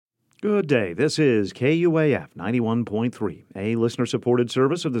Good day. This is KUAF 91.3, a listener-supported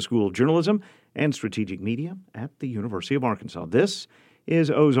service of the School of Journalism and Strategic Media at the University of Arkansas. This is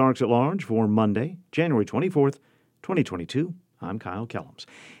Ozarks at Large for Monday, January 24th, 2022. I'm Kyle Kellums.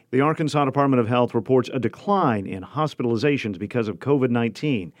 The Arkansas Department of Health reports a decline in hospitalizations because of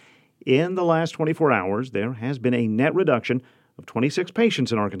COVID-19. In the last 24 hours, there has been a net reduction of 26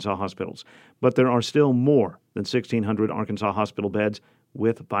 patients in Arkansas hospitals, but there are still more than 1,600 Arkansas hospital beds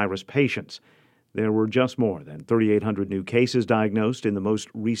with virus patients. There were just more than 3,800 new cases diagnosed in the most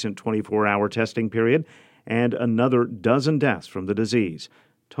recent 24-hour testing period, and another dozen deaths from the disease.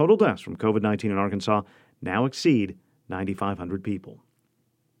 Total deaths from COVID-19 in Arkansas now exceed 9,500 people.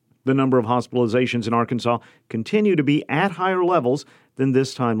 The number of hospitalizations in Arkansas continue to be at higher levels than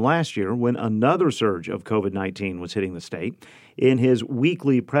this time last year when another surge of COVID-19 was hitting the state. In his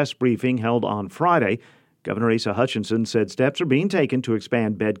weekly press briefing held on Friday, Governor Asa Hutchinson said steps are being taken to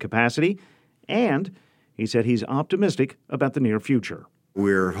expand bed capacity, and he said he's optimistic about the near future.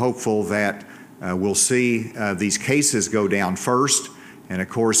 We're hopeful that we'll see these cases go down first, and of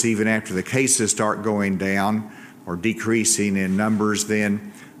course, even after the cases start going down or decreasing in numbers,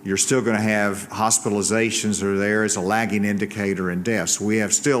 then you're still going to have hospitalizations are there as a lagging indicator in deaths. We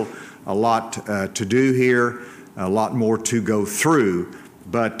have still a lot to do here, a lot more to go through,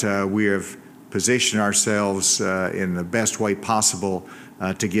 but we have positioned ourselves in the best way possible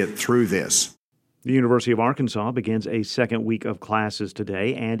to get through this. The University of Arkansas begins a second week of classes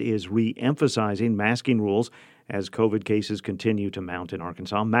today and is re-emphasizing masking rules as COVID cases continue to mount in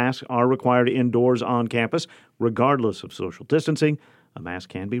Arkansas. Masks are required indoors on campus, regardless of social distancing. A mask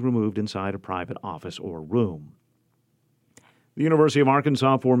can be removed inside a private office or room. The University of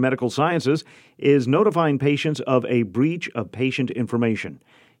Arkansas for Medical Sciences is notifying patients of a breach of patient information.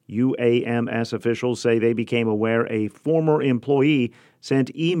 UAMS officials say they became aware a former employee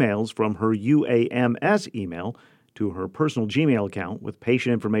sent emails from her UAMS email to her personal Gmail account with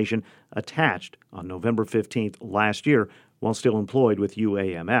patient information attached on November 15th last year while still employed with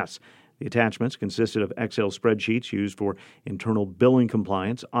UAMS. The attachments consisted of Excel spreadsheets used for internal billing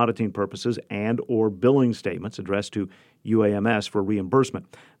compliance, auditing purposes, and/or billing statements addressed to UAMS for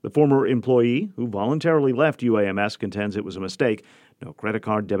reimbursement. The former employee, who voluntarily left UAMS, contends it was a mistake. No credit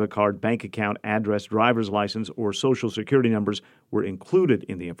card, debit card, bank account, address, driver's license, or social security numbers were included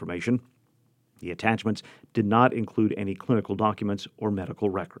in the information. The attachments did not include any clinical documents or medical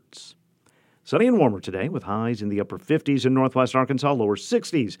records. Sunny and warmer today with highs in the upper 50s in northwest Arkansas, lower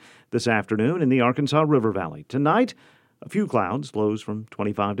 60s this afternoon in the Arkansas River Valley. Tonight, a few clouds, lows from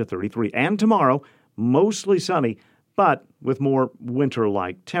 25 to 33. And tomorrow, mostly sunny, but with more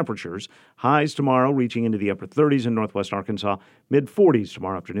winter-like temperatures. Highs tomorrow reaching into the upper 30s in northwest Arkansas, mid-40s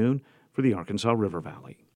tomorrow afternoon for the Arkansas River Valley.